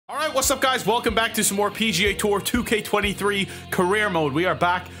Alright, what's up guys? Welcome back to some more PGA Tour 2K23 career mode. We are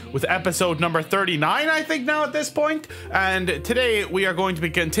back with episode number 39, I think now at this point. And today we are going to be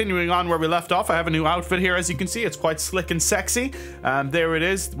continuing on where we left off. I have a new outfit here, as you can see. It's quite slick and sexy. There it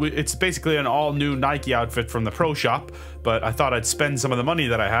is. It's basically an all new Nike outfit from the pro shop, but I thought I'd spend some of the money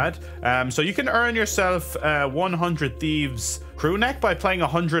that I had. So you can earn yourself 100 Thieves crew neck by playing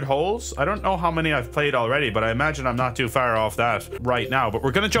 100 holes. I don't know how many I've played already, but I imagine I'm not too far off that right now. But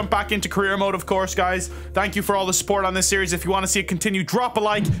we're going to jump back into career mode, of course, guys. Thank you for all the support on this series. If you want to see it continue, drop a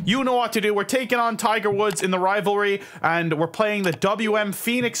like. You know what to do. We're taking on Tiger Woods in the rivalry, and we're playing the WM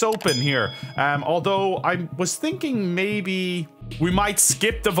Phoenix Open here. Although I was thinking maybe we might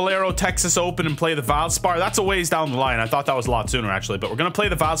skip the Valero Texas Open and play the Valspar. That's a ways down the line. I thought that was a lot sooner, actually. But we're going to play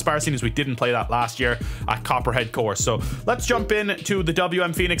the Valspar, seeing as we didn't play that last year at Copperhead Course. So let's jump in to the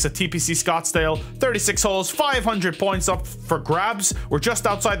WM Phoenix at TPC Scottsdale. 36 holes, 500 points up for grabs. We're just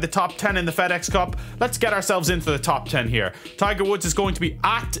outside the top 10 in the FedEx Cup. Let's get ourselves into the top 10 here. Tiger Woods is going to be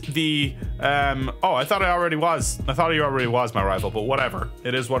at the... oh, I thought I already was. I thought he already was my rival, but whatever.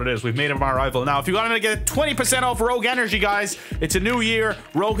 It is what it is. We've made him our rival. Now, if you want to get 20% off Rogue Energy, guys, it's a new year.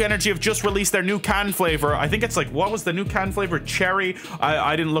 Rogue Energy have just released their new can flavor. I think it's like, what was the new can flavor? Cherry.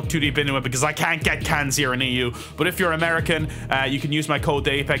 I didn't look too deep into it because I can't get cans here in EU. But if you're American, you can use my code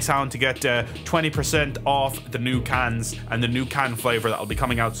TheApexHound to get 20% off the new cans and the new can flavor that will be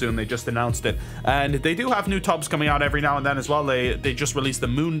coming out soon. They just announced it. And they do have new tubs coming out every now and then as well. They just released the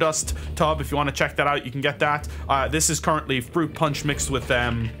Moon Dust tub. If you want to check that out, you can get that. This is currently fruit punch mixed with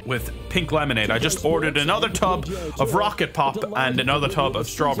pink lemonade. I just ordered another tub of Rocket Pop and another tub of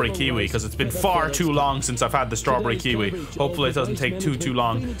strawberry kiwi because it's been far too long since I've had the strawberry kiwi. Hopefully it doesn't take too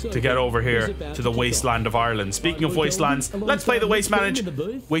long to get over here to the wasteland of Ireland. Speaking of wastelands, let's play the Waste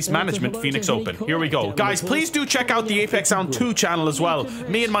Management Phoenix Open. Here we go. Guys, please do check out the TheApexHound 2 channel as well.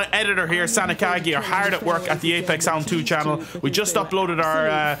 Me and my editor here, Sanakagi, are hard at work at the TheApexHound 2 channel. We just uploaded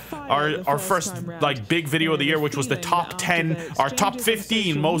our first like big video of the year, which was the top 10 or top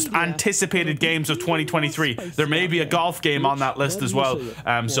 15 most anticipated games of 2023. There may be a golf game on that list as well,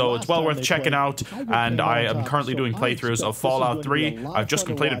 so it's well worth checking out. And I am currently doing playthroughs of Fallout 3. I've just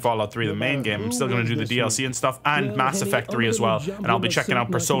completed Fallout 3, the main game. I'm still going to do the DLC and stuff, and Mass Effect 3 as well. And I'll be checking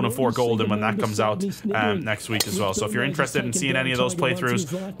out Persona 4 Golden when that comes out next week as well. So if you're interested in seeing any of those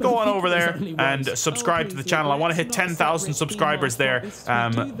playthroughs, go on over there and subscribe to the channel. I want to hit 10,000 subscribers there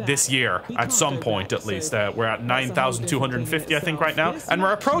this year at some point at least. We're at 9,250 I think right now, and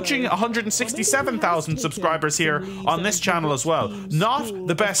we're approaching 167,000 subscribers here on this channel as well. Not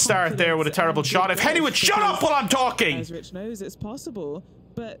the best start there with a terrible shot. If Henny would shut up while I'm talking! As Rich knows, it's possible,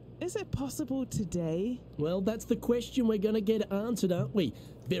 but is it possible today? Well, that's the question we're going to get answered, aren't we?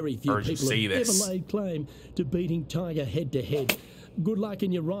 Very few people have ever laid claim to beating Tiger head to head. Good luck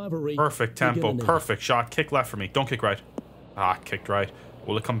in your rivalry. Perfect tempo, perfect shot. Kick left for me. Don't kick right. Ah, kicked right.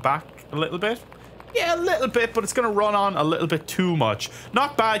 Will it come back a little bit? Yeah, a little bit, but it's going to run on a little bit too much.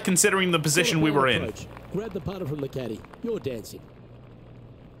 Not bad considering the position we were in. Grab the putter from the caddy. You're dancing.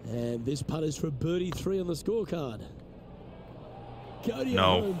 And this putter's for birdie 3 on the scorecard. Go to your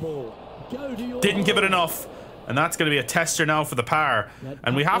home ball. Go to your Didn't give it enough. And that's going to be a tester now for the par.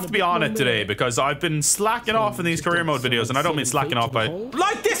 And we have to be on it today because I've been slacking off in these career mode videos. And I don't mean slacking off by...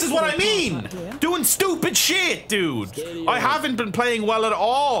 Like, this is what I mean! Doing stupid shit, dude! I haven't been playing well at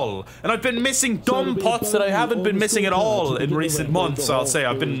all. And I've been missing dumb putts that I haven't been missing at all in recent months, I'll say.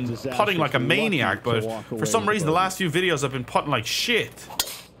 I've been putting like a maniac, but for some reason the last few videos I've been putting like shit.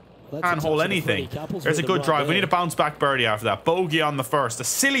 Can't hold anything. There's a good drive. We need a bounce back birdie after that. Bogey on the first. A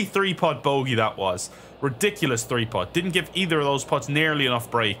silly 3-putt bogey that was. Ridiculous 3-putt. Didn't give either of those putts nearly enough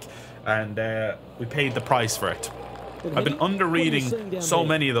break. And we paid the price for it. I've been under-reading so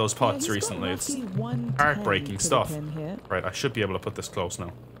many of those putts recently. It's heartbreaking stuff. Right, I should be able to put this close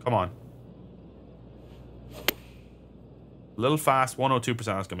now. Come on. A little fast. 102%.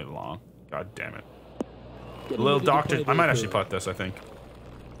 That's going to be long. God damn it. A little doctor. I might actually putt this, I think.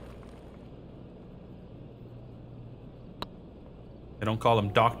 They don't call him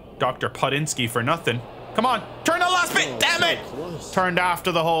Dr. Putinsky for nothing. Come on, turn the last bit, damn it! Turned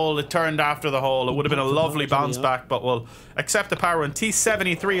after the hole, it turned after the hole. It would have been a lovely bounce back, but we'll accept the power in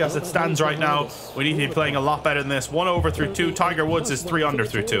T73 as it stands right now. We need to be playing a lot better than this. 1 over through 2. Tiger Woods is 3 under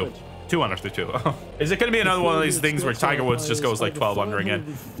through 2. 2 under through 2. Is it going to be another one of these things where Tiger Woods just goes like 12 under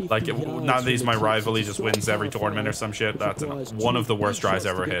again? Like, now that he's my rival, he just wins every tournament or some shit. That's one of the worst drives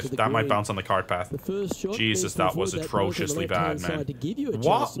ever hit. That might bounce on the cart path. Jesus, that was atrociously bad, man.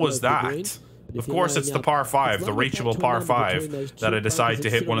 What was that? Of course, it's the par 5, the reachable par 5, that I decide to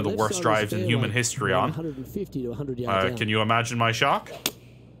hit one of the worst drives in human history on. Can you imagine my shock?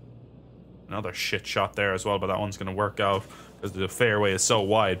 Another shit shot there as well, but that one's going to work out because the fairway is so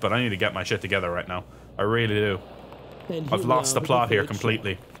wide. But I need to get my shit together right now. I really do. I've lost the plot here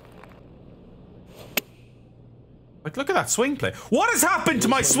completely. Like, look at that swing plane. What has happened to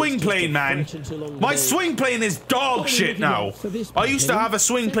my swing plane, man? My swing plane is dog shit now. I used to have a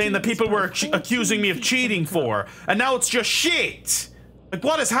swing plane that people were accusing me of cheating for, and now it's just shit. Like,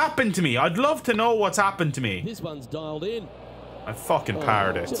 what has happened to me? I'd love to know what's happened to me. This one's dialed in. I fucking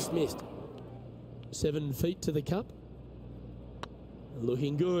parred it. Just missed. 7 feet to the cup.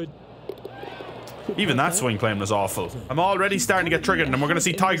 Looking good. Even that swing plane was awful. I'm already starting to get triggered, and we're going to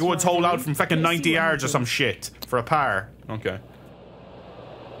see Tiger Woods hold out from fucking 90 yards or some shit for a par. Okay.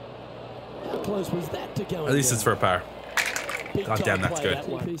 How close was that to going? At least it's for a par. God damn, that's good.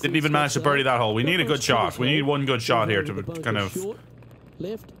 Didn't even manage to birdie that hole. We need a good shot. We need one good shot here to kind of...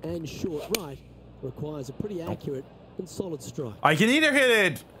 Left and short right requires a pretty accurate and solid strike. I can either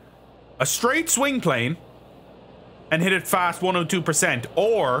hit a straight swing plane and hit it fast 102%,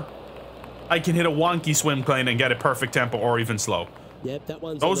 or I can hit a wonky swing plane and get a perfect tempo or even slow. Yep, that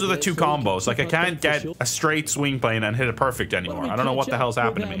one's Those are the two combos. Like, I can't get a straight swing plane and hit it perfect anymore. I don't know what the hell's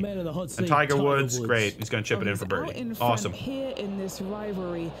happened to me. And Tiger Woods, great. He's going to chip it in for birdie. Awesome. Here in this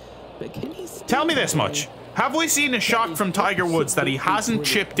rivalry, but can he Tell me this much. Have we seen a shot from Tiger Woods that he hasn't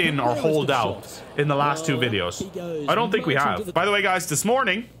chipped in or holed out in the last 2 videos? I don't think we have. By the way, guys, this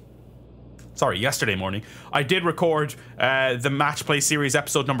morning... Sorry, yesterday morning, I did record the Match Play Series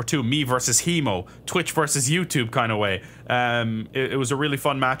episode number 2, me versus Hemo, Twitch versus YouTube kind of way. It was a really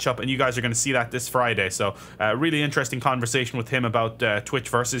fun matchup, and you guys are going to see that this Friday. So, really interesting conversation with him about Twitch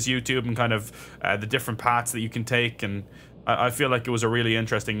versus YouTube and kind of the different paths that you can take. And I feel like it was a really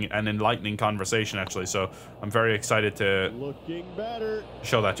interesting and enlightening conversation, actually. So, I'm very excited to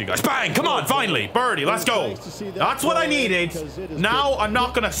show that to you guys. Bang! Come on, finally! Birdie, let's go! That's what I needed. Now I'm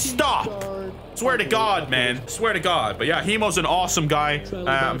not going to stop. Swear to God, man. Swear to God. But yeah, Hemo's an awesome guy.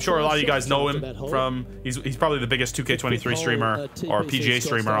 I'm sure a lot of you guys know him from... He's probably the biggest 2K23 streamer or PGA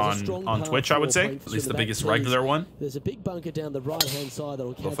streamer on Twitch, I would say. At least the biggest regular one. There's a big bunker down the right-hand side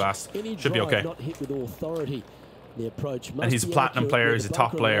that'll go catch fast. any Should be okay. not hit with authority. The approach and he's a platinum player. He's a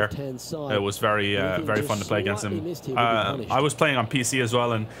top player. It was very fun to play against him. I was playing on PC as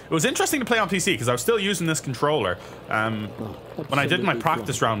well, and it was interesting to play on PC because I was still using this controller. When I did my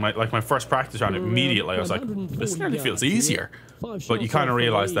practice round, my first practice round, immediately I was like, this nearly feels easier. But you kind of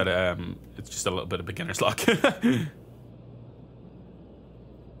realize that it's just a little bit of beginner's luck. I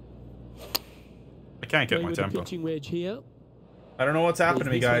can't get my tempo. I don't know what's happened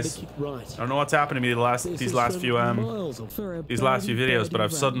to me, guys. I don't know what's happened to me these last few videos, but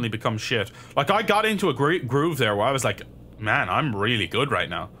I've suddenly become shit. Like, I got into a great groove there where I was like, man, I'm really good right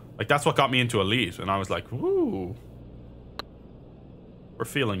now. Like, that's what got me into Elite, and I was like, woo, we're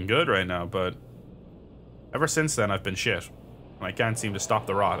feeling good right now. But ever since then, I've been shit, and I can't seem to stop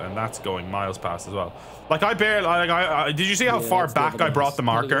the rot, and that's going miles past as well. Like, I barely, did you see how far back I brought the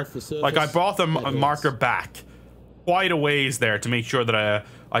marker? Like, I brought the marker back quite a ways there to make sure that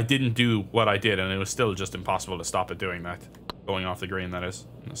I didn't do what I did, and it was still just impossible to stop it doing that. Going off the green, that is.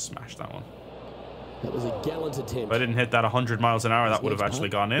 I'm gonna smash that one. That was a gallant attempt. If I didn't hit that 100 miles an hour, that would have actually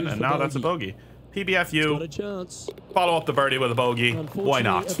gone in, and now that's a bogey. PBFU. Follow up the birdie with a bogey. Why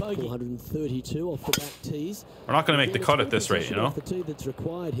not? 432 off the back tees. We're not going to make the cut at this rate, you know. The tee that's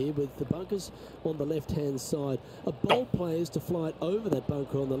required here with the bunkers on the left-hand side. A bold players to fly it over that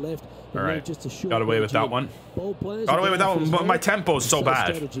bunker on the left. All right. Got away with that one. Got away with that one, but my tempo is so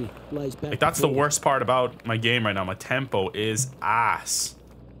bad. Like, that's the worst part about my game right now. My tempo is ass.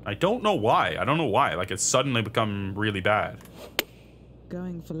 I don't know why. I don't know why. Like, it's suddenly become really bad.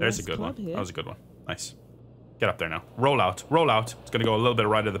 Going for There's a good one. That was a good one. Nice. Get up there now. Roll out. Roll out. It's going to go a little bit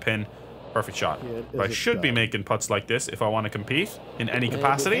right of the pin. Perfect shot. But I should be making putts like this if I want to compete in any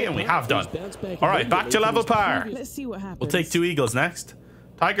capacity, and we have done. All right, back to level par. Let's see what happens. We'll take 2 eagles next.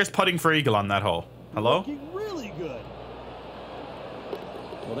 Tiger's putting for eagle on that hole. Hello? Really good.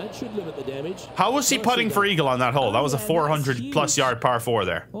 Well, that should limit the damage. How was he putting for eagle on that hole? That was a 400+ yard par 4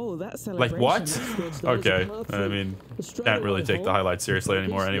 there. Oh, that's like what? Okay, I mean, can't really take the highlights seriously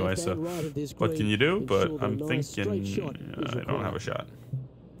anymore anyway, so what can you do? But I'm thinking I don't have a shot.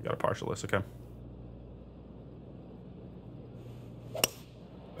 Got a partial this, okay.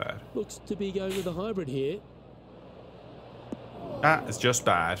 Bad. Looks to be going with a hybrid here. Ah, it's just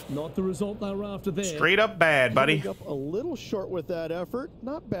bad. Not the result they were after there. Straight up bad, buddy. Up a little short with that effort.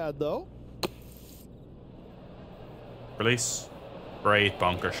 Not bad though. Release. Great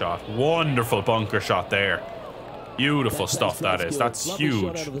bunker shot. Wonderful bunker shot there. Beautiful stuff that is. That's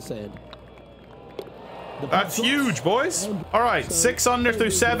huge. That's huge, boys. All right, 6 under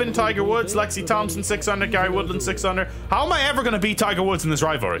through 7. Tiger Woods, Lexi Thompson, 6 under. Gary Woodland, 6 under. How am I ever going to beat Tiger Woods in this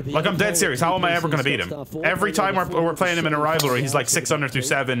rivalry? Like, I'm dead serious. How am I ever going to beat him? Every time we're playing him in a rivalry, he's like 6 under through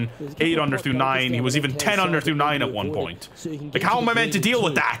 7, 8 under through 9. He was even 10 under through 9 at one point. Like, how am I meant to deal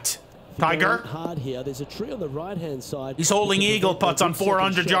with that? Tiger? He's holding eagle putts on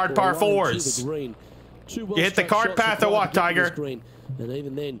 400-yard par 4s. You hit the cart path or what, Tiger? And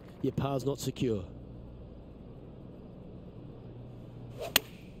even then, your par's not secure.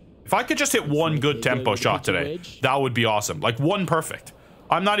 If I could just hit one good tempo shot today, that would be awesome. Like, one perfect.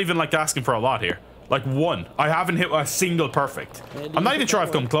 I'm not even, like, asking for a lot here. Like, one. I haven't hit a single perfect. I'm not even sure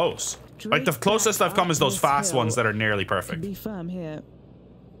I've come close. Like, the closest I've come is those fast ones that are nearly perfect. Be firm here.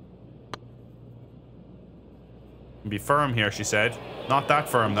 Be firm here, she said. Not that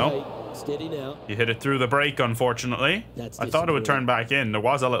firm, though. Steady now. You hit it through the break, unfortunately. I thought it would turn back in. There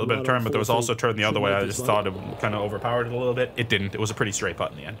was a little bit of turn, but there was also turn the other way. I just thought it kind of overpowered it a little bit. It didn't. It was a pretty straight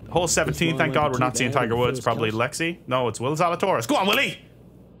putt in the end. Hole 17, thank God we're not seeing Tiger Woods. Probably Lexi. No, it's Will Zalatoris. Go on, Willie!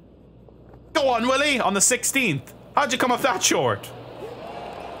 Go on, Willie! On the 16th. How'd you come up that short?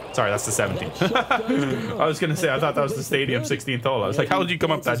 Sorry, that's the 17th. I was going to say, I thought that was the stadium 16th hole. I was like, how did you come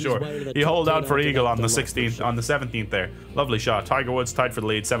up that short? He holed out for eagle on the 16th, on the 17th there. Lovely shot. Tiger Woods tied for the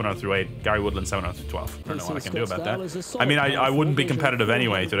lead, 7 out through 8. Gary Woodland, 7 out through 12. I don't know what I can do about that. I mean, I wouldn't be competitive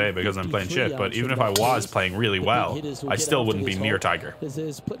anyway today because I'm playing shit, but even if I was playing really well, I still wouldn't be near Tiger.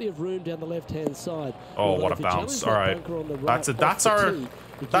 There's plenty of room down the left-hand side. Oh, what a bounce. All right.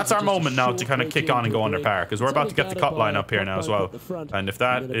 That's our moment now to kind of kick on and go under par, because we're about to get the cut line up here now as well. And if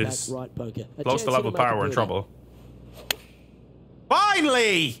that is close to level par, we're in trouble.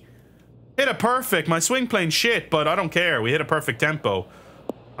 Finally! Hit a perfect. My swing plane's shit, but I don't care. We hit a perfect tempo.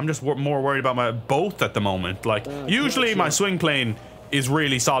 I'm just more worried about my both at the moment. Like, usually my swing plane is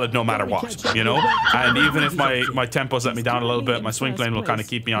really solid no matter what, you know? And even if my tempos let me down a little bit, my swing plane will kind of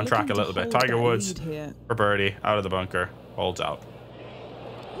keep me on track a little bit. Tiger Woods for birdie, out of the bunker, holds out.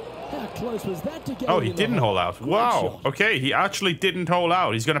 How close was that to oh, he didn't hole out. Wow. Okay, he actually didn't hole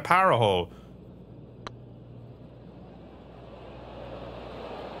out. He's going to par a hole.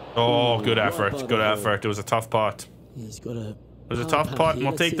 Oh, good effort. Good effort. It was a tough putt. He's got a. It was a tough putt, and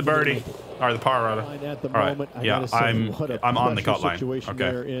we'll take the birdie. Or the par, rather. All right. Yeah, I'm on the cut line.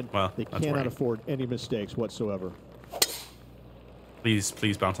 Okay. Well, they cannot afford any mistakes whatsoever.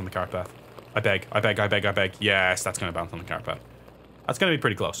 Please bounce on the cart path. I beg. Yes, that's going to bounce on the cart path. That's going to be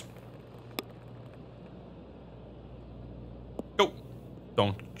pretty close. Go.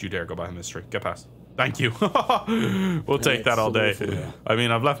 Don't you dare go behind this tree. Get past. Thank you. We'll take that all day. I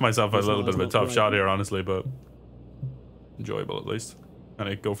mean, I've left myself a little bit of a tough shot here, honestly, but enjoyable at least. And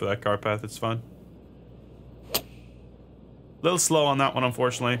I go for that cart path. It's fun. A little slow on that one,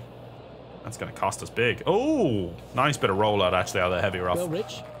 unfortunately. That's going to cost us big. Oh, nice bit of rollout, actually, out of the heavy rough.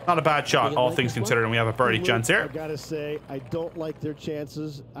 Not a bad shot, all things considered, and we have a birdie chance here. I gotta say, I don't like their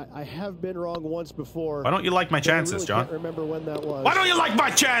chances. I have been wrong once before. Why don't you like my chances, John? Can't remember when that was. Why don't you like my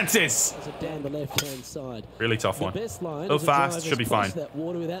chances? Down the left-hand side. Really tough one. A little fast, should be fine.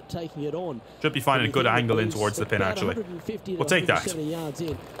 Should be fine at a good angle in towards the pin, actually. We'll take that.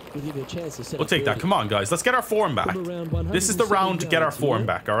 We'll take that. Come on, guys. Let's get our form back. This is the round to get our form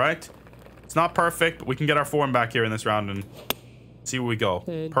back, all right? It's not perfect, but we can get our form back here in this round and see where we go.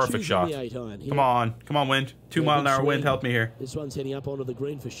 Perfect shot. Come on, wind. 2 mile an hour wind. Help me here. This one's heading up onto the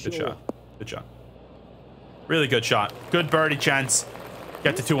green for sure. Good shot. Really good shot. Good birdie chance.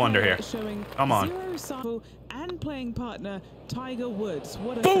 Get to 2 under here. Come on. And playing partner Tiger Woods.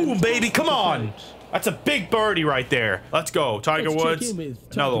 Boom, baby. Come on. That's a big birdie right there. Let's go, Tiger Woods.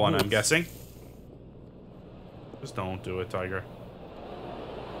 Another one, I'm guessing. Just don't do it, Tiger.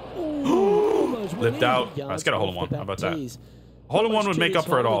 Lipped out. Let's get a hole in one. How about that? Hole in one would make up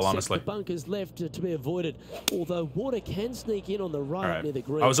for it all, honestly. Bunkers left to be avoided, although water can sneak in on the right near the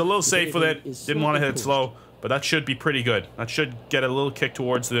green. I was a little safe with it. Didn't want to hit it slow, but that should be pretty good. That should get a little kick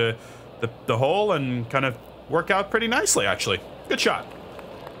towards the hole and kind of work out pretty nicely, actually. Good shot.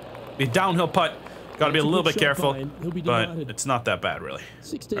 The downhill putt. Got to be a little bit careful, but it's not that bad, really.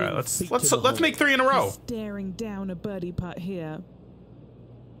 All right, let's make 3 in a row. Staring down a birdie putt here.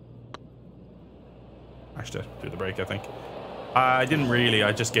 I should do the break, I think. I didn't really.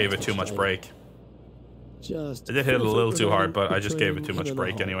 I just gave it too much break. I did hit it a little too hard, but I just gave it too much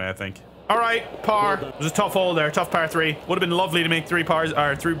break anyway, I think. All right, par. It was a tough hole there. Tough par 3. Would have been lovely to make 3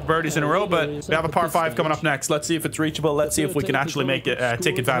 birdies in a row, but we have a par 5 coming up next. Let's see if it's reachable. Let's see if we can actually make it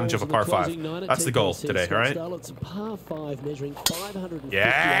take advantage of a par 5. That's the goal today, all right?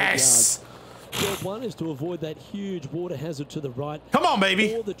 Yes! Job one is to avoid that huge water hazard to the right. Come on,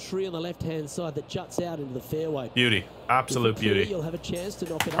 baby. Or the tree on the left-hand side that juts out into the fairway. Beauty. Absolute beauty. You'll have a chance to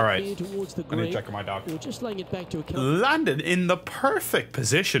knock it All up right. here towards the I need green. to check on my dog. Or just laying it back to a Landed in the perfect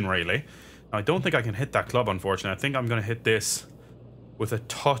position, really. Now, I don't think I can hit that club, unfortunately. I think I'm going to hit this with a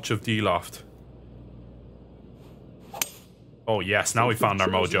touch of D-loft. Oh, yes. Now we found our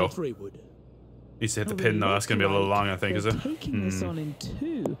mojo. Needs to hit the pin, though. That's going to be a little long, I think, is it? Taking this on in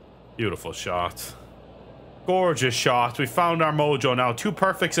 2. Beautiful shot. Gorgeous shot. We found our mojo now. 2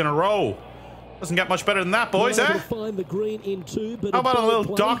 perfects in a row. Doesn't get much better than that, boys, eh? Find the green in 2, but how about a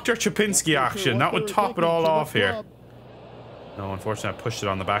little Dr. Chapinski action? That would top it all off here. No, unfortunately, I pushed it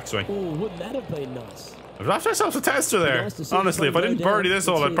on the backswing. Oh, wouldn't that have been nice? I've left ourselves a tester there. Honestly, if I didn't birdie this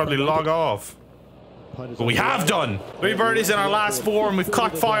hole, I'd probably log off. But we have done 3 birdies in our last 4, and we've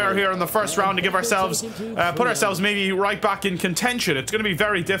caught fire here in the first round to give ourselves, put ourselves maybe right back in contention. It's going to be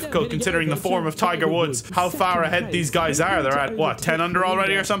very difficult considering the form of Tiger Woods, how far ahead these guys are. They're at, what, 10 under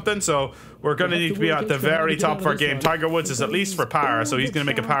already or something? So we're going to need to be at the very top of our game. Tiger Woods is at least for par, so he's going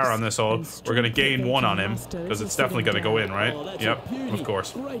to make a par on this hole. We're going to gain 1 on him because it's definitely going to go in, right? Yep, of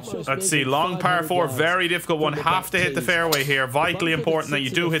course. Let's see, long par 4, very difficult one. Have to hit the fairway here. Vitally important that you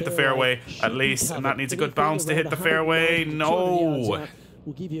do hit the fairway at least, and that needs a good bounce to hit the fairway. No.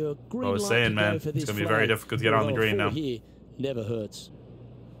 I was saying, man, it's going to be very difficult to get on the green now. Never hurts.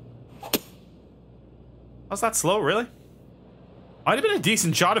 Was that slow, really? Might have been a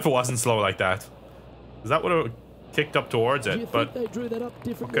decent shot if it wasn't slow like that. Is that what it kicked up towards it? But they drew that up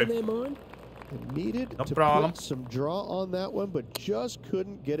differently in their mind? They needed no to problem. put some draw on that one, but just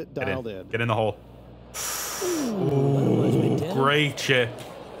couldn't get it dialed in. Get in the hole. Ooh, great chip.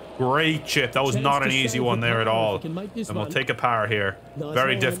 Great chip. That was not an easy one there at all. And we'll take a par here.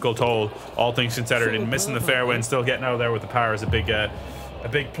 Very difficult hole, all things considered. And missing the fairway and still getting out of there with the par is a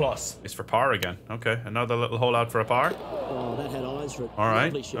big plus. It's for par again. Okay, another little hole out for a par. Oh, that had eyes for it. All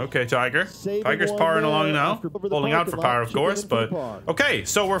right. Okay, Tiger. Tiger's parring along now. Holding out for par, of course, but okay,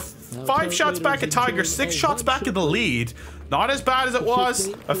 so we're 5 shots back at Tiger, 6 shots back at the lead. Not as bad as it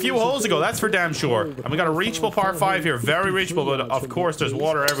was a few holes ago, that's for damn sure. And we got a reachable par 5 here, very reachable, but of course there's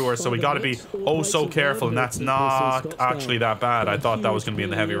water everywhere, so we got to be oh so careful, and that's not actually that bad. I thought that was going to be in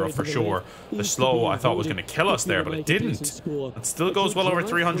the heavy rough for sure. The slow I thought was going to kill us there, but it didn't. It still goes well over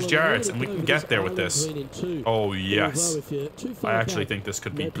 300 yards, and we can get there with this. Oh yes. I actually think this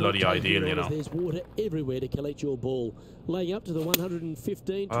could be bloody ideal, you know. There's water everywhere to collect your ball. Laying up to the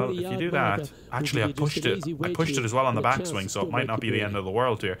 115, well, if you do that, actually I pushed it as well on the backswing, so it might not be the end of the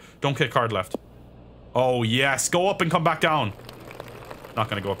world here. Don't kick hard left. Oh yes, go up and come back down. Not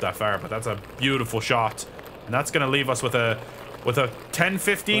going to go up that far, but that's a beautiful shot, and that's going to leave us with a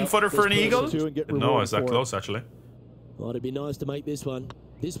 10-15 footer for an eagle. No, it's that close actually. Well, it'd be nice to make this one.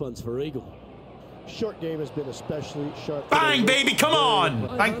 This one's for eagle. Short game has been especially sharp. Bang, baby, come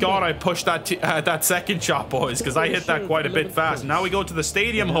on! Thank God I pushed that second shot, boys, because I hit that quite a bit fast. Now we go to the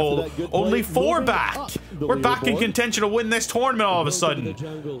stadium hole, only 4 back. We're back in contention to win this tournament all of a sudden.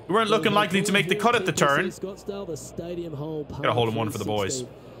 We weren't looking likely to make the cut at the turn. Got a hole in one for the boys.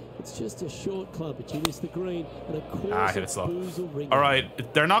 It's just a short club, but you miss the green. I hit it slow. All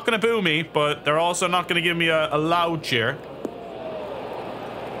right, they're not going to boo me, but they're also not going to give me a loud cheer.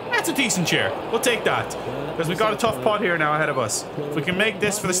 That's a decent cheer. We'll take that. Because we've got a tough putt here now ahead of us. If we can make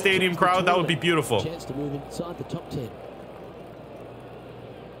this for the stadium crowd, that would be beautiful. Chance to move inside the top 10. Is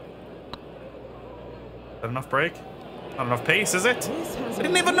that enough break? Not enough pace, is it? I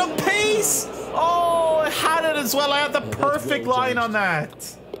didn't have enough pace! Oh, I had it as well. I had the perfect line on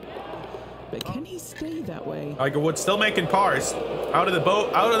that. But can he stay that way? Tiger Woods still making pars. Out of the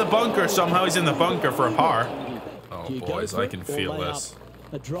boat, out of the bunker. Somehow he's in the bunker for a par. Oh, boys, I can feel this.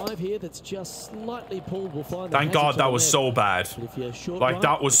 A drive here that's just slightly pulled. We'll find. Thank God that was so bad. Like,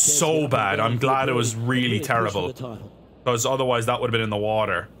 that was so bad. I'm glad it was really terrible. Because otherwise that would have been in the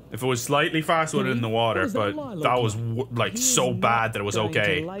water. If it was slightly faster, it would have been in the water. But that was like so bad that it was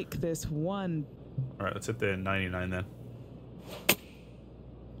okay. Like this one. All right, let's hit the 99 then.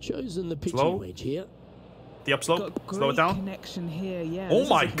 Chosen the pitching wedge here. The upslope. Slow it down. Connection here, yeah. Oh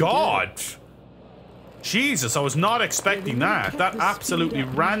my God. Jesus, I was not expecting that. That absolutely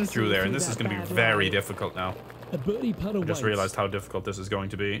ran through there, and this is going to be very difficult now. I just realized how difficult this is going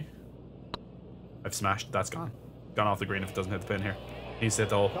to be. I've smashed. That's gone. Gone off the green if it doesn't hit the pin here. Needs to hit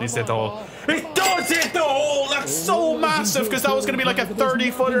the hole. Needs to hit the hole. It does hit the hole! That's so massive, because that was going to be like a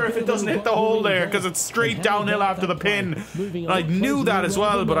 30-footer if it doesn't hit the hole there, because it's straight downhill after the pin. And I knew that as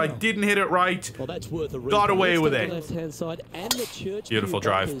well, but I didn't hit it right. Got away with it. Beautiful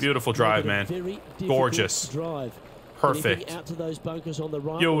drive. Beautiful drive, man. Gorgeous. Perfect. Out to those bunkers on the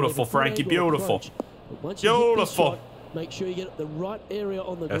right. Beautiful, Frankie. Beautiful. Beautiful. Make sure you get the right area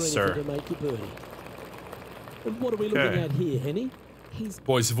on the green Yes, sir. if you can make your birdie. And what are we looking at here, Henny?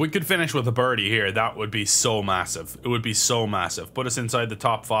 Boys, if we could finish with a birdie here, that would be so massive. It would be so massive. Put us inside the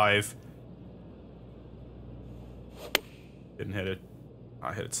top 5. Didn't hit it.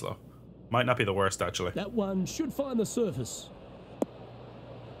 I hit it slow. Might not be the worst, actually. That one should find the surface.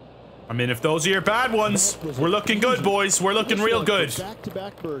 I mean, if those are your bad ones, we're looking good, boys. We're looking real good.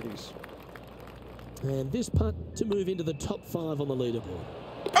 Back-to-back birdies. And this putt to move into the top 5 on the leaderboard.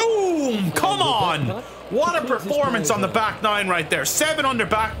 Boom! Come on! What a performance on the back 9 right there. 7 under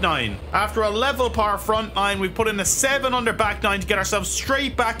back 9. After a level par front 9, we've put in a 7 under back 9 to get ourselves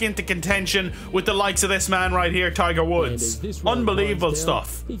straight back into contention with the likes of this man right here, Tiger Woods. Unbelievable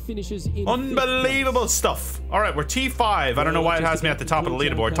stuff. Unbelievable stuff. All right, we're T5. I don't know why it has me at the top of the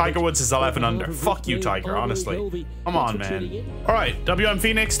leaderboard. Tiger Woods is 11 under. Fuck you, Tiger, honestly. Come on, man. All right, WM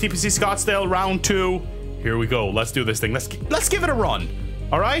Phoenix, TPC Scottsdale, round 2. Here we go. Let's do this thing. Let's give it a run.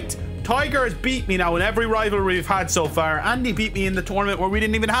 All right, Tiger has beat me now in every rivalry we've had so far, and he beat me in the tournament where we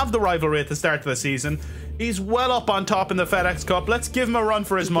didn't even have the rivalry at the start of the season. He's well up on top in the FedEx Cup. Let's give him a run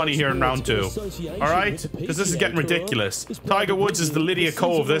for his money here in round 2. All right, because this is getting ridiculous. Tiger Woods is the Lydia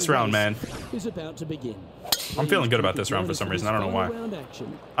Ko of this round, man. I'm feeling good about this round for some reason. I don't know why.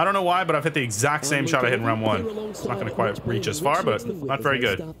 I don't know why, but I've hit the exact same shot I hit in round 1. It's not going to quite reach as far, but not very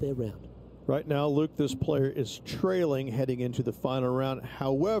good. Right now, Luke, this player is trailing heading into the final round.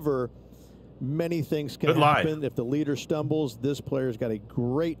 However, many things can happen. If the leader stumbles, this player's got a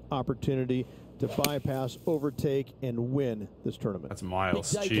great opportunity to bypass, overtake, and win this tournament. That's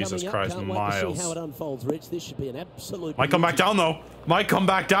Miles. Jesus Christ, Miles. How it unfolds, Rich. This should be an absolute. Might come back down though. Might come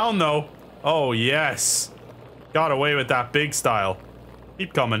back down though. Oh yes, got away with that big style.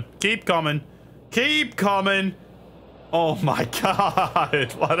 Keep coming. Keep coming. Keep coming. Oh my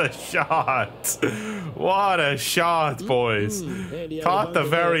God, what a shot. What a shot, boys. Caught the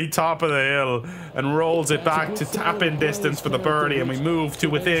very top of the hill and rolls it back to tap-in distance for the birdie, and we move to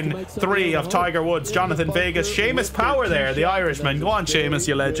within 3 of Tiger Woods. Jonathan Vegas, Seamus Power there, the Irishman. Go on, Seamus,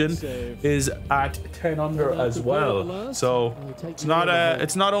 you legend, is at 10 under as well. So it's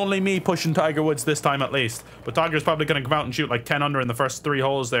not only me pushing Tiger Woods this time at least, but Tiger's probably going to come out and shoot like 10 under in the first 3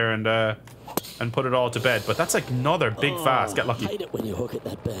 holes there and put it all to bed. But that's like another big fast. Get lucky. Hate it when you hook it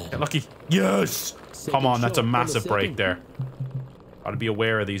that bad. Get lucky. Yes. Come on, that's a massive break there. Gotta be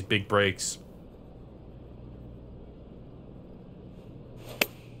aware of these big breaks.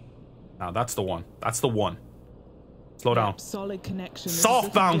 Now that's the one. That's the one. Slow down. Solid connection.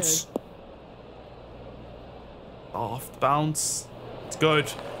 Soft bounce. Soft bounce. It's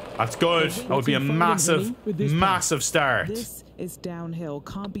good. That's good. That would be a massive, massive start. This is downhill.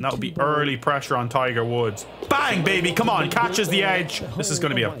 Can't be. That would be early pressure on Tiger Woods. Bang, baby. Come on. Catches the edge. This is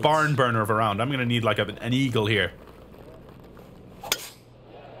going to be a barn burner of a round. I'm going to need like an eagle here.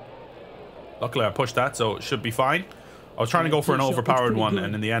 Luckily, I pushed that, so it should be fine. I was trying to go for an overpowered one,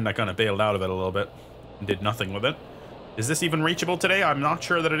 and in the end, I kind of bailed out of it a little bit and did nothing with it. Is this even reachable today? I'm not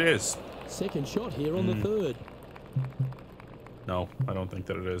sure that it is. Second shot here on the 3rd. No, I don't think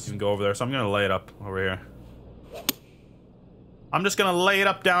that it is. You can go over there, so I'm going to lay it up over here. I'm just going to lay it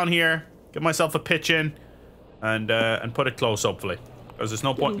up down here, get myself a pitch in, and put it close, hopefully. Because there's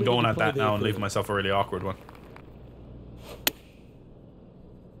no point in going at that now and leaving myself a really awkward one.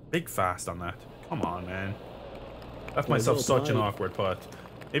 Big fast on that. Come on, man. Left myself such an awkward putt.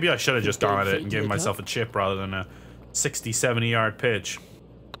 Maybe I should have just gone at it and given myself a chip rather than a 60, 70 yard pitch.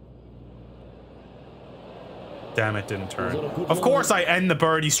 Damn, it didn't turn. Of course I end the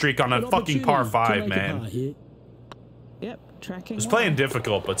birdie streak on a fucking par 5, man. Yep, tracking. I was playing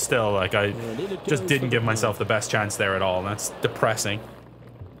difficult, but still, like, I just didn't give myself the best chance there at all, and that's depressing.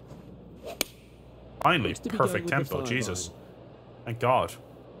 Finally, perfect tempo, Jesus. Thank God.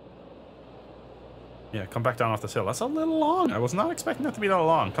 Yeah, come back down off this hill. That's a little long. I was not expecting that to be that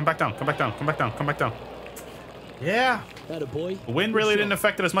long. Come back down, come back down, come back down, come back down. Yeah. The wind really didn't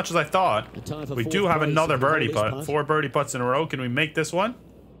affect it as much as I thought. We do have another birdie putt. 4 birdie putts in a row. Can we make this one?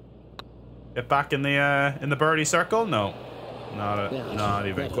 Get back in the birdie circle? No. Not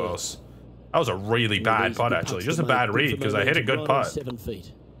even close. That was a really bad putt, actually. Just a bad read, because I hit a good putt.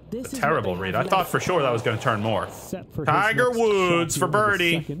 A terrible read. I thought for sure that was going to turn more. Tiger Woods for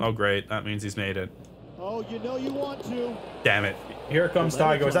birdie. Oh, great. That means he's made it. Oh, you know you want to. Damn it. Here comes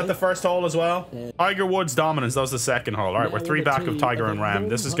Tiger. Was that the first hole as well? Tiger Woods dominance. That was the second hole. All right, we're 3 back of Tiger and Ram.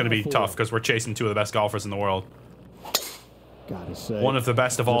 This is going to be tough because we're chasing 2 of the best golfers in the world. Gotta say, one of the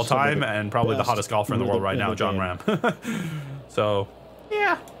best of all time and probably the hottest golfer in the world right now, John Ram. So,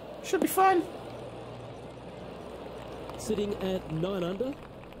 yeah, should be fun. Sitting at 9 under.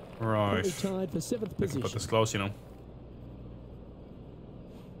 Right. Tied for 7th We position. can put this close, you know.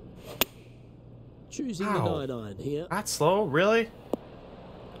 Choosing Wow. the 9-iron here. That slow? Really?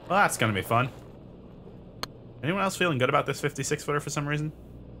 Well, that's going to be fun. Anyone else feeling good about this 56-footer for some reason?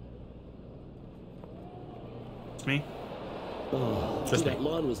 It's me. Oh, Just that me.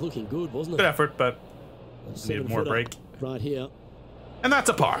 line was looking good, wasn't it? Good effort, but A needed more 7-footer break. right here. And that's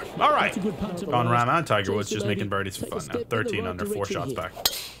a par. All right. That's a good putt to the John last. Ram and Tiger Woods Just just to making maybe birdies for take a fun now. step in the 13 right under, 4 direction shots here.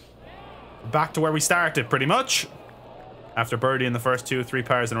 back. Back to where we started, pretty much. After birdie in the first 2, 3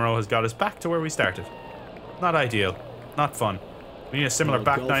 pars in a row has got us back to where we started. Not ideal. Not fun. We need a similar Oh,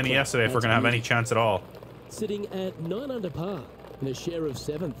 back golf 90 club. yesterday if we're That's going to have any beauty. chance at all. Sitting at 9 under par and a share of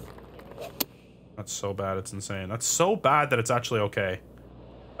 7th. That's so bad, it's insane. That's so bad that it's actually okay.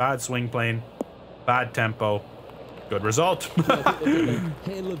 Bad swing plane. Bad tempo. Good result.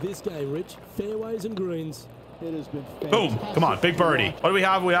 Handle of this game, Rich. Fairways and greens. It has been Boom. Come on, big birdie. What do we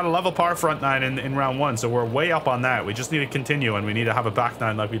have? We had a level par front 9 in round 1, so we're way up on that. We just need to continue, and we need to have a back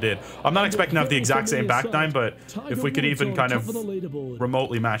 9 like we did. I'm not expecting to have the exact same back 9, but if we could even kind of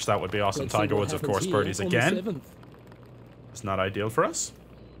remotely match that would be awesome. Tiger Woods, of course, birdies again. It's not ideal for us,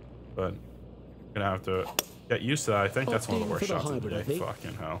 but gonna have to get used to that. I think that's one of the worst shots of the day.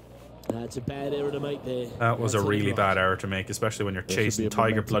 Fucking hell. That's a bad error to make there. That was a really bad error to make, especially when you're chasing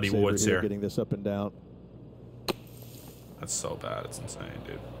Tiger bloody Woods here. Getting this up and down. That's so bad. It's insane,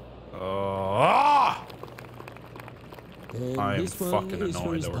 dude. Oh, ah! I am fucking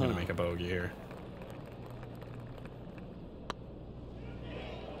annoyed that we're going to make a bogey here.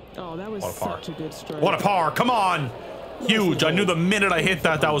 Oh, that was What a par. such a good stroke. What a par. Come on. Huge. I knew the minute I hit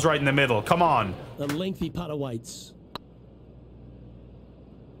that, that was right in the middle. Come on. A lengthy putt awaits.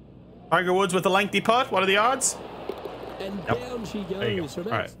 Tiger Woods with a lengthy putt. What are the odds? And Yep. down she There you goes. go.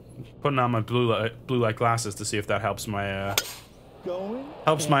 From All right. Putting on my blue light glasses to see if that helps my Going.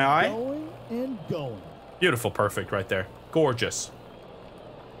 helps my eye. Going and going. Beautiful, perfect right there. Gorgeous.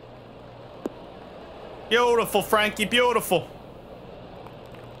 Beautiful, Frankie. Beautiful.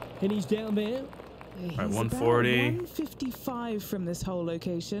 And he's down there. He's Right, about 140. 155 from this whole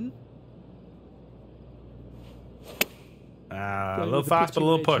location. A little fast, but a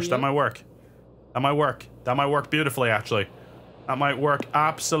little push. That might work. That might work. That might work beautifully, actually. That might work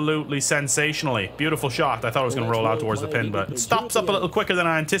absolutely sensationally. Beautiful shot. I thought it was going to roll out towards the pin, but it stops up a little quicker than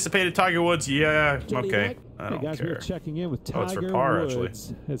I anticipated. Tiger Woods, yeah, okay. I Hey don't guys, we're care. checking in with Oh, it's for Tiger par, actually.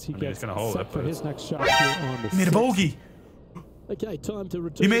 Woods as he I mean, gets he's gonna hold set it, for but his it's- next shot here on the He made a 6th. bogey. Okay, time to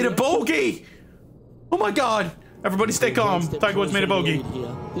return. He made a the action. bogey. Oh my God. Everybody stay calm. Tiger Woods made a bogey.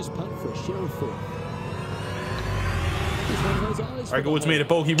 This putt for a share of 4. He's one of those eyes for Tiger the Woods hole. made a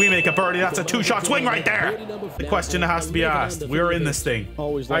bogey. We make a birdie. That's a 2-shot swing right there. The question that has to be asked. We're in this thing.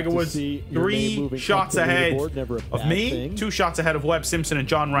 Always like Tiger to Woods, see your name 3 moving shots up the ahead leaderboard, never a of bad me, thing. 2 shots ahead of Webb Simpson and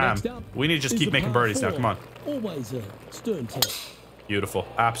John Ram. Next up We need to just is keep the making par birdies now. 4. Come on. Always a stern test. Beautiful.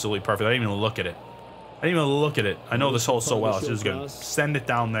 Absolutely perfect. I didn't even look at it. I didn't even look at it. I know this hole so well. So just going to send it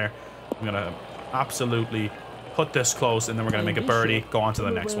down there. I'm going to absolutely put this close, and then we're going to make a birdie. Go on to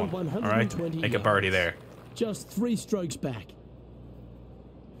the next one. All right? Make a birdie there. Just 3 strokes back.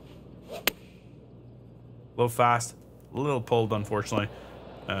 A little fast. A little pulled, unfortunately.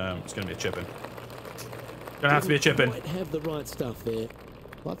 It's going to be a chip-in. Going to have to be a chip-in. Might have the right stuff there.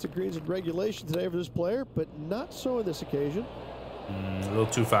 Lots of greens and regulation today for this player, but not so on this occasion. A little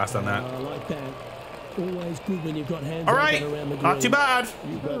too fast on that. I like that. Always good when you've got hands All open right. around the Not too green. bad.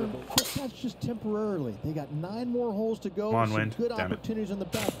 But that's just temporarily. They got 9 more holes to go. Come on, Some wind. good Damn it. opportunities on the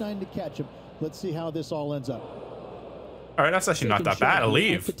back 9 to catch him. Let's see how this all ends up. All right, that's actually not that bad. I'll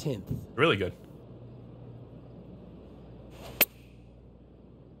leave. For 10th. Really good.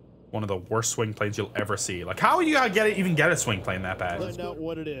 One of the worst swing planes you'll ever see. Like, how you gotta even get a swing plane that bad? Find out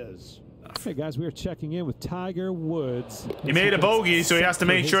what it is. Hey guys, we are checking in with Tiger Woods. He made a bogey, so he has to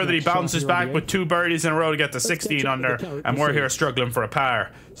make sure that he bounces back with 2 birdies in a row to get to 16 under, and we're here struggling for a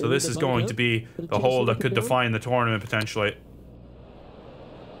par. So this is going to be the hole that could define the tournament potentially.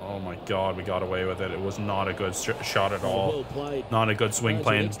 Oh my God, we got away with it. It was not a good shot at all. Not a good swing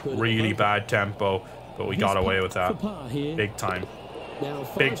plane. Really bad tempo, but we got away with that. Big time.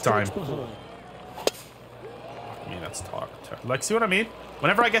 Big time. I mean, that's talk. Like, see what I mean?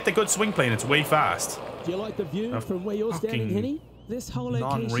 Whenever I get the good swing plane, it's way fast. Do you like the view from where you're standing, fucking Henny? This whole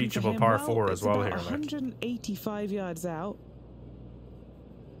location non-reachable for him, par well, 4 as it's well about here, like. 185 yards out.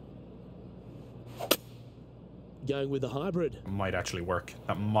 Going with the hybrid. That might actually work.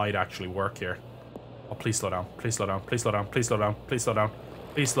 That might actually work here. Oh, please slow down. Please slow down. Please slow down. Please slow down. Please slow down.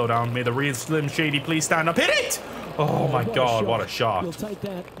 Please slow down. May the real Slim Shady please stand up. Hit it! Oh my God, what a shot. You'll take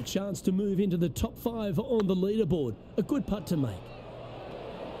that. A chance to move into the top 5 on the leaderboard. A good putt to make.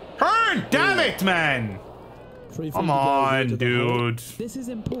 Turn, damn it, man. Come on, dude. This is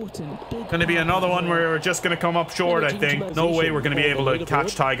important. Gonna be another one where we're just gonna come up short, I think. No way we're gonna be able to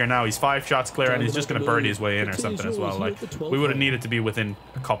catch Tiger now. He's 5 shots clear and he's just gonna birdie his way in or something as well. Like, we would have needed to be within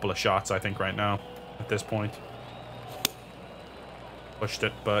a couple of shots, I think, right now at this point. Pushed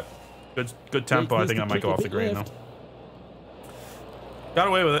it, but good tempo. I think I might go off the green though. Got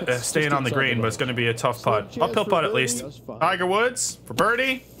away with it, staying on the green, but it's gonna be a tough putt. Uphill putt at least. Tiger Woods for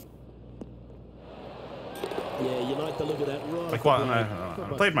birdie. Yeah, you like the look of that right. Like what? I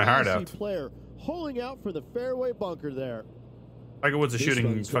played my heart out. Player holding out for the fairway bunker there. Tiger Woods is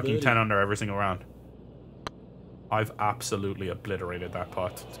shooting fucking 10 under every single round. I've absolutely obliterated that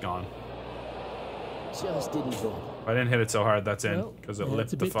putt. It's gone. Just didn't drop. If I didn't hit it so hard, that's in because it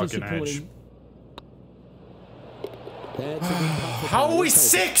lipped the fucking edge. How are we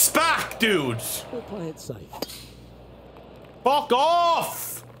 6 back, dude? We'll play it safe. Fuck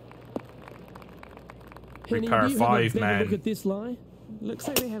off! Par 5, man. Look at this lie. Looks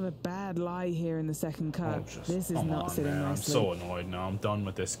like they have a bad lie here in the second cut. This is not sitting nicely. I'm so annoyed now. I'm done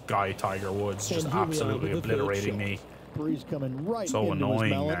with this guy, Tiger Woods, just absolutely obliterating me. Breeze coming right so into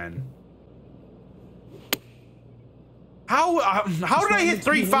annoying, his man. How did I hit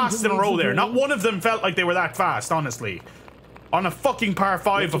 3 fasts in a row there? Not one of them felt like they were that fast, honestly. On a fucking par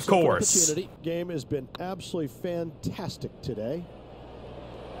 5, of course. Game has been absolutely fantastic today.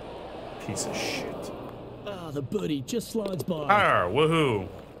 Piece of shit. Ah, the birdie just slides by. Woohoo.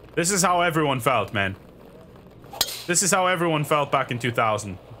 This is how everyone felt, man. This is how everyone felt back in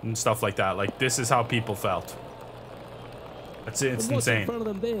 2000 and stuff like that. Like, this is how people felt. It's insane.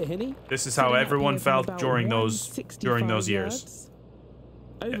 This is how everyone felt during those years.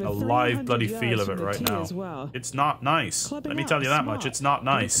 Getting a live bloody feel of it right now. It's not nice. Let me tell you that much. It's not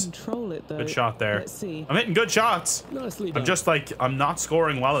nice. Good shot there. I'm hitting good shots. I'm just like, I'm not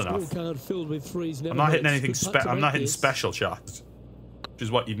scoring well enough. I'm not hitting anything I'm not hitting special shots, which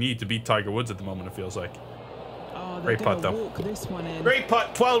is what you need to beat Tiger Woods at the moment, it feels like. Great putt though. Great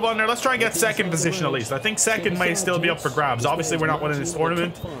putt, 12 under. Let's try and get second position at least. I think second may still be up for grabs. Obviously we're not winning this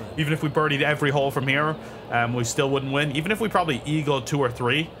tournament. Even if we birdied every hole from here, we still wouldn't win. Even if we probably eagled 2 or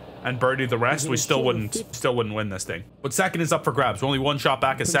 3 and birdied the rest, we still wouldn't win this thing. But second is up for grabs. We're only 1 shot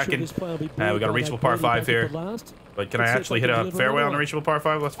back a second. We got a reachable par 5 here. But can I actually hit a fairway on a reachable par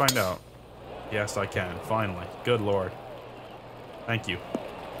 5? Let's find out. Yes, I can. Finally. Good lord. Thank you.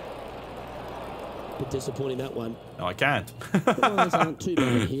 Disappointing that one. No, I can't.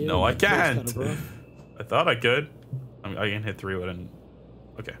 No, I can't. I thought I could. I can hit 3 with it.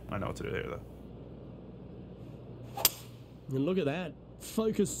 Okay, I know what to do here though. And look at that.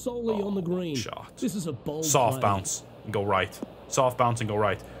 Focus solely on the green. Shot. This is a bold soft play. Bounce and go right. Soft bounce and go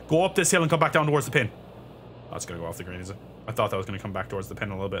right. Go up this hill and come back down towards the pin. Oh, it's gonna go off the green, is it? I thought that was gonna come back towards the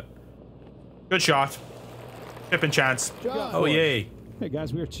pin a little bit. Good shot. Chip and chance. Oh yay. Hey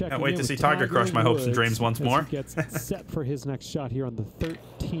guys, we are checking. Can't wait to see Tiger crush my hopes and dreams once more. He gets set for his next shot here on the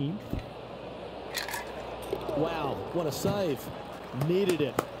 13th. Wow, what a save. Needed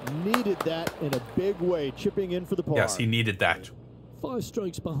it. Needed that in a big way, chipping in for the par. Yes, he needed that. 5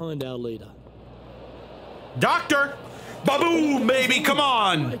 strokes behind our leader. Doctor! Ba-boom, baby, come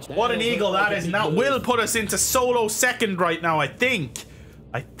on! What an eagle that is. Now will put us into solo second right now, I think.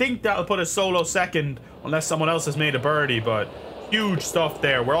 I think that'll put us solo second, unless someone else has made a birdie, but huge stuff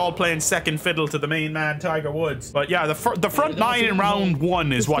there. We're all playing second fiddle to the main man, Tiger Woods. But yeah, the front 9 in round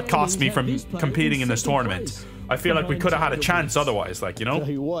 1 is what cost me from competing in this tournament. I feel like we could have had a chance otherwise, like, you know? Tell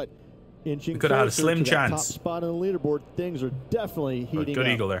you what, we could have had a slim chance. Top spot on the leaderboard, things are definitely heating good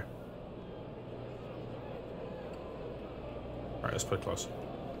up. eagle there. All right, let's play close.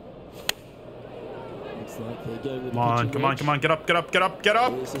 Come on, come on, come on, get up, get up, get up, get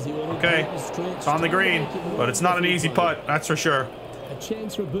up. Okay, it's on the green, but it's not an easy putt, that's for sure. A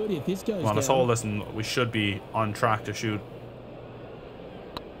chance for a birdie if this goes Come on, let's hold this, and we should be on track to shoot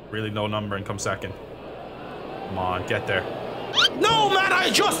really low number and come second. Come on, get there. No, man, I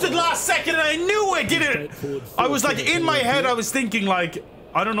adjusted last second and I knew I did it. I was like, in my head, I was thinking like,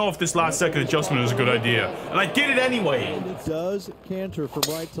 I don't know if this last second adjustment is a good idea. And I did it anyway. And it does canter from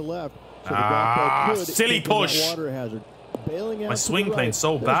right to left. So silly push. My swing plane's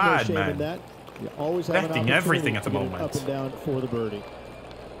so bad, man. Affecting everything at the moment. Up and down for the birdie.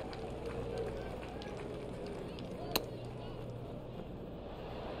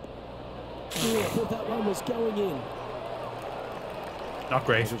 I thought that one was going in. Not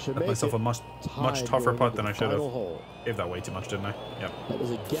great. Got myself a much tougher putt than I should have. Gave that way too much, didn't I? Yeah. That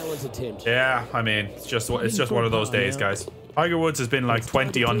was a gallant attempt. Yeah, I mean, it's just one of those days, guys. Tiger Woods has been like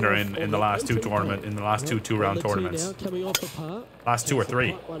 20 under in the last two two-round tournaments. Last 2 or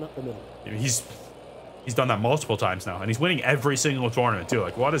 3. He's done that multiple times now, and he's winning every single tournament too.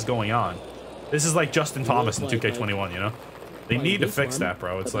 Like, what is going on? This is like Justin Thomas in 2K21, you know? They need to fix that,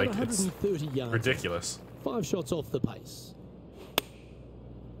 bro. It's like, it's ridiculous. 5 shots off the pace.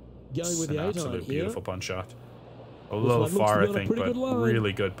 Going with an the absolute beautiful punch shot. A little far, I think, but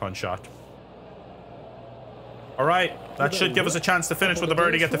really good punch shot. All right, that should give us a chance to finish with a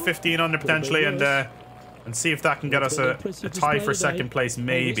birdie, get to 15 under potentially, and see if that can get us a tie for second place,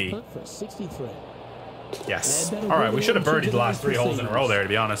 maybe. Yes. All right, we should have birdied the last 3 holes in a row there, to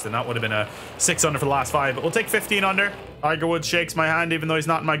be honest, and that would have been a 6 under for the last 5. But we'll take 15 under. Tiger Woods shakes my hand, even though he's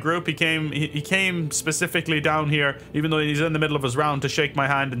not in my group. He came specifically down here, even though he's in the middle of his round, to shake my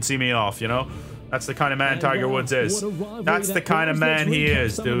hand and see me off, you know? That's the kind of man Tiger Woods is. That's the kind of man he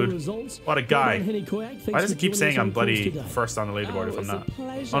is, dude. What a guy. Why does it keep saying I'm bloody first on the leaderboard if I'm not?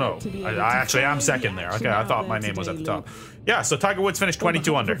 Oh no, I actually am second there. Okay, I thought my name was at the top. Yeah, so Tiger Woods finished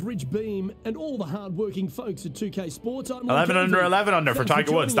 22 under. 11 under, 11 under for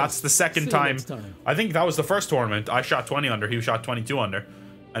Tiger Woods. That's the second time. I think that was the first tournament. I shot 20 under. He shot 22 under.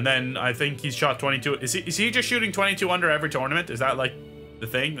 And then I think he's shot 22. Is he just shooting 22 under every tournament? Is that like the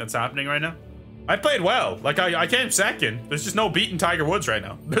thing that's happening right now? I played well. Like, I came second. There's just no beating Tiger Woods right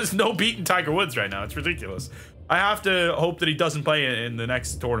now. There's no beating Tiger Woods right now. It's ridiculous. I have to hope that he doesn't play in the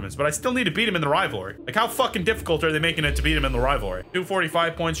next tournaments, but I still need to beat him in the rivalry. Like, how fucking difficult are they making it to beat him in the rivalry?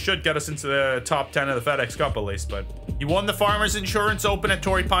 245 points should get us into the top 10 of the FedEx Cup at least, but he won the Farmers Insurance Open at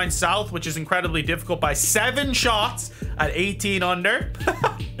Torrey Pines South, which is incredibly difficult, by 7 shots at 18 under.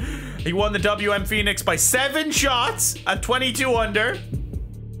 He won the WM Phoenix by 7 shots at 22 under.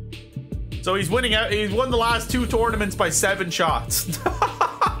 So he's winning out. He's won the last 2 tournaments by 7 shots.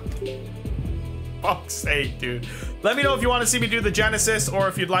 Fuck's sake, dude. Let me know if you want to see me do the Genesis, or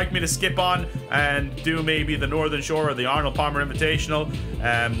if you'd like me to skip on and do maybe the Northern Shore or the Arnold Palmer Invitational.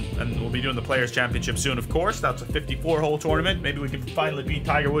 And we'll be doing the Players Championship soon, of course. That's a 54-hole tournament. Maybe we can finally beat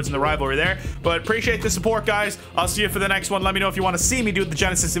Tiger Woods in the rivalry there. But appreciate the support, guys. I'll see you for the next one. Let me know if you want to see me do the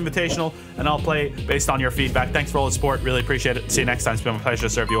Genesis Invitational, and I'll play based on your feedback. Thanks for all the support. Really appreciate it. See you next time. It's been my pleasure to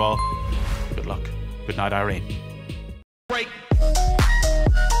serve you all. Good luck. Good night, Irene.